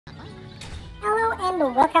Hello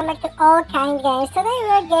and welcome back to All Kind Games. Today we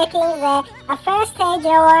are getting the first stage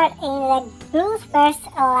reward in the Group's first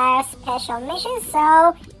Lair special mission.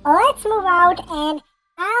 So let's move out and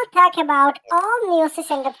I'll talk about all news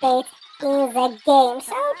and updates in the game.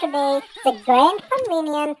 So today the Grandpa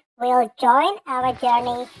Minion will join our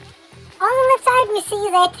journey. On the left side we see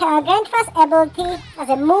that Grandpa's ability as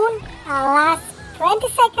a moon lasts 20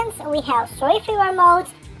 seconds. We have 3 fever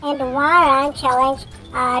modes and 1 run challenge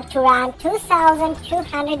to run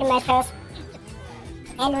 2,200 meters,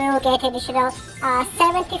 and we will get additional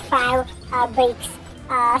 75 bricks.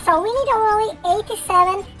 So we need only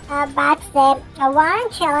 87, but the 1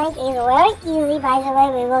 challenge is very easy. By the way,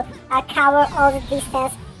 we will cover all the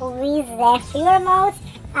distance with the fever modes.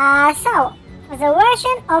 So the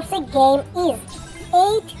version of the game is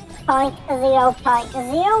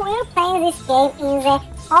 8.0.0. We're playing this game in the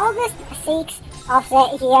August 6th of the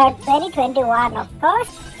year 2021, of course.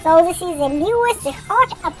 So this is the newest hot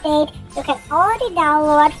update you can already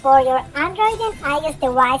download for your Android and iOS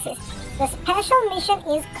devices. The special mission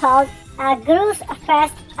is called Group's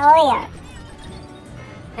First Lair.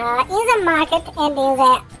 In the market and in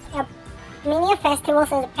the Minion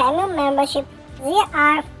festivals and the premium membership, there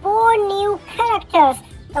are 4 new characters.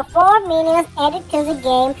 So 4 minions added to the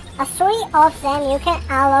game. 3 of them you can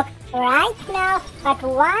unlock right now, but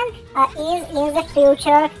 1 is in the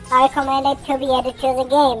future recommended to be added to the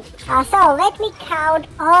game. So let me count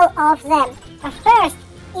all of them. First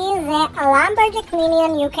is the Lumberjack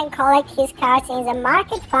Minion. You can collect his cards in the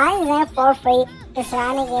market, find them for free, just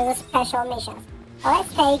running in the special missions. Let's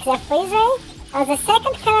take the freeze ray. The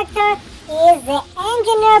second character is the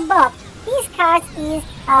Engineer Bob. His cards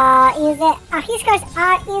are in the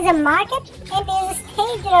market and in the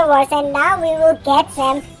stage rewards, and now we will get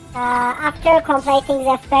them after completing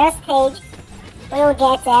the first stage. We will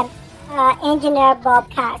get the Engineer Bob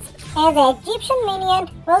cards, and the Egyptian Minion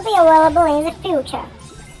will be available in the future.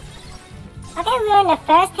 Okay, we are in the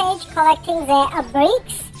first stage collecting the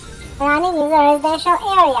bricks, running in the residential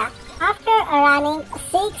area. After running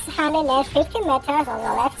 650 meters, on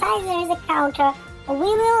the left side there is a counter. We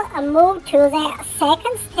will move to the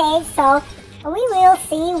second stage, so we will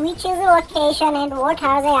see which is the location and what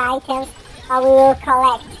are the items we will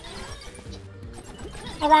collect.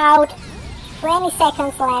 About 20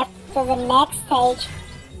 seconds left to the next stage,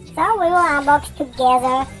 so we will unbox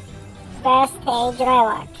together first stage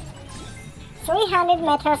reward. 300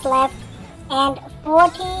 meters left and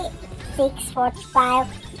 45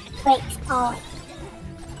 bricks only.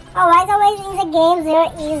 Oh, by the way, in the game there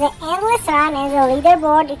is an endless run and the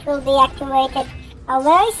leaderboard. It will be activated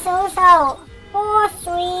very soon. So 4,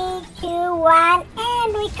 3, 2, 1,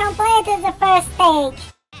 and we completed the first stage.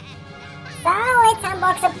 So let's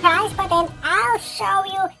unbox the prize button. I'll show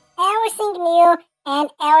you everything new and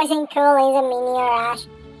everything cool in the Minion Rush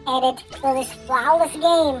added to this flawless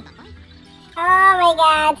game. Oh my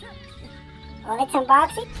god. Let's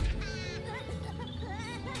unbox it.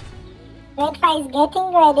 Grandpa is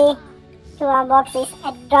getting ready to unbox this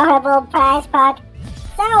adorable prize pot.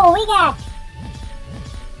 So we got.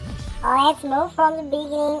 Let's move from the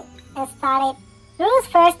beginning and start it. Group's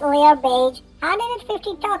first Lair badge,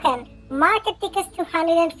 150 token. Market tickets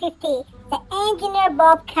 250. The Engineer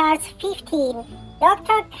Bob cards 15.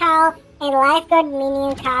 Dr. Carl and Lifeguard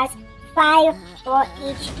Minion cards 5 for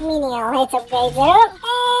each minion. Let's upgrade the room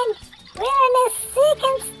and we're in the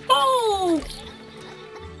second stage.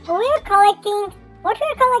 We're collecting. What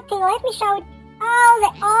we're collecting? Let me show it.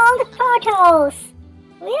 Oh, all the photos.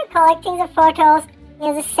 We're collecting the photos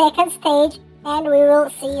in the second stage, and we will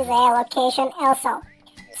see the location also.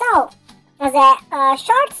 So, the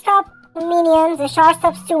Shortstop Minion, the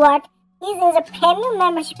Shortstop Stuart, is in the premium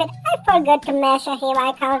membership, and I forgot to mention him.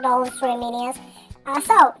 I counted all the 3 minions.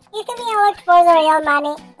 So, it can be unlocked for the real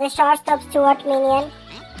money. The Shortstop Stuart Minion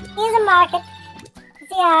in the market.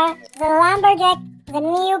 They are the Lumberjack, the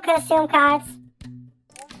new costume cards,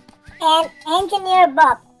 and Engineer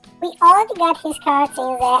Bob. We already got his cards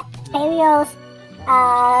in the previous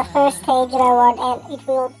first stage reward, and it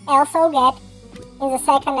will also get in the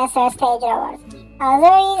second and third stage rewards.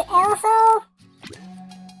 There is also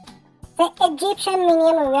the Egyptian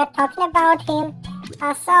Minion. We are talking about him.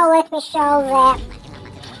 So let me show the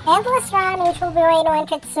endless run, which will be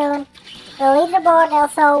renovated soon. The leaderboard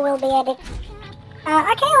also will be added.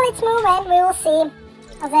 Okay, let's move and we will see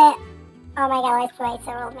the... Oh my god, let's wait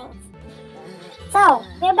several minutes. So,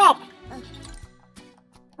 we're back.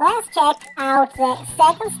 Let's check out the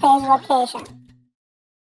second stage location.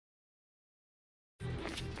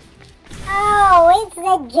 Oh it's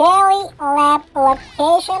the Jelly Lab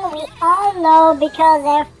location. We all know because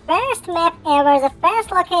the first map ever, the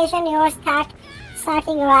first location you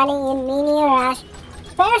starting running in Minion Rush.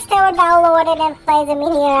 First ever downloaded and played the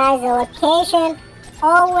Minion Rush, the location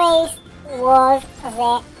always was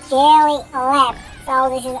the Jelly Lab. So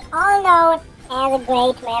this is all known as a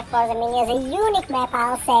great map for the Minions, a unique map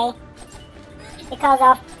I'll say. Because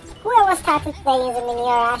of whoever started playing the Minion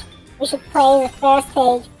Rush, we should play the first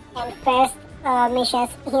stage and first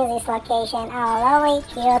missions in this location, our lovely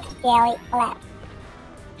cute Jelly Lab.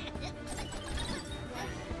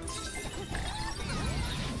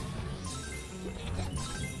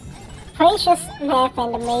 Precious map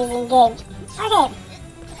and amazing game. Okay,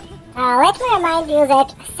 let me remind you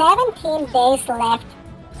that 17 days left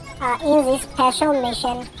in this special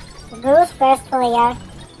mission, Bruce First Lair.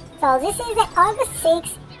 So this is the August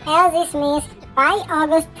 6th, and this means by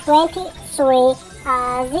August 23,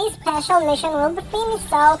 this special mission will be finished,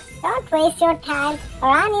 so don't waste your time,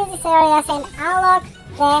 run in these areas and unlock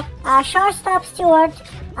the Shortstop Stuart,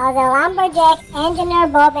 the Lumberjack, Engineer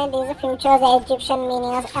Bob, and in the future the Egyptian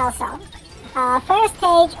minions also. First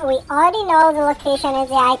stage, we already know the location and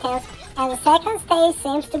the items, and the second stage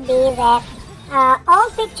seems to be the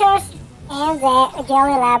old pictures and the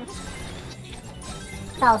Jelly Lab.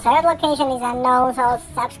 So third location is unknown, so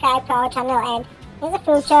subscribe to our channel, and in the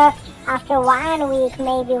future, after 1 week,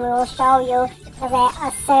 maybe we will show you the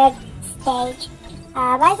third stage.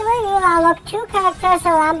 By the way, we will unlock 2 characters, the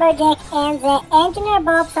Lumberjack and the Engineer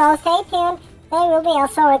Bob, so stay tuned, they will be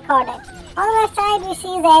also recorded. On the left side, we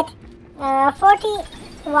see that 40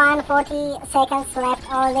 seconds left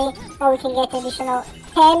only, so we can get additional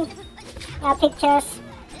 10 pictures.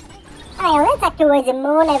 Alright, let's activate the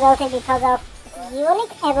moon ability because of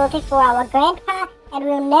unique ability for our grandpa, and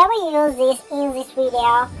we'll never use this in this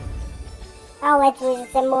video. Now let's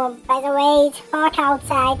visit the moon. By the way, it's hot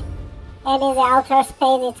outside, and in the outer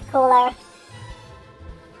space it's cooler.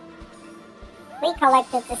 We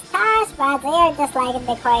collected the stars, but they are just like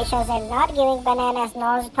decorations and not giving bananas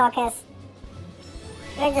nor tokens.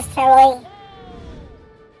 We're just traveling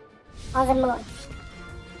on the moon.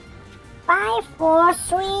 5, 4,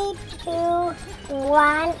 3, 2,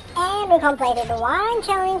 1, and we completed 1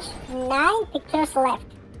 challenge, 9 pictures left.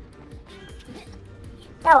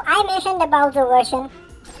 So I mentioned about the version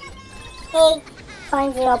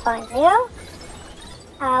 8.0.0.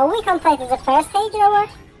 We completed the first stage over.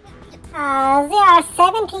 There are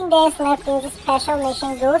 17 days left in the special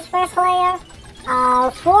mission Goose First Lair.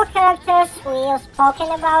 4 characters, we have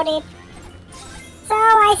spoken about it. So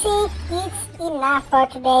I think it's enough for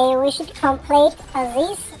today. We should complete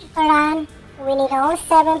this run. We need only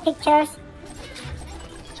 7 pictures.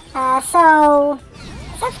 So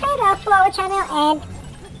subscribe to our channel, and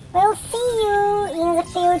we'll see you in the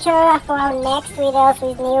future for our next videos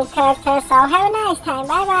with new characters. So have a nice time.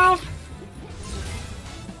 Bye bye.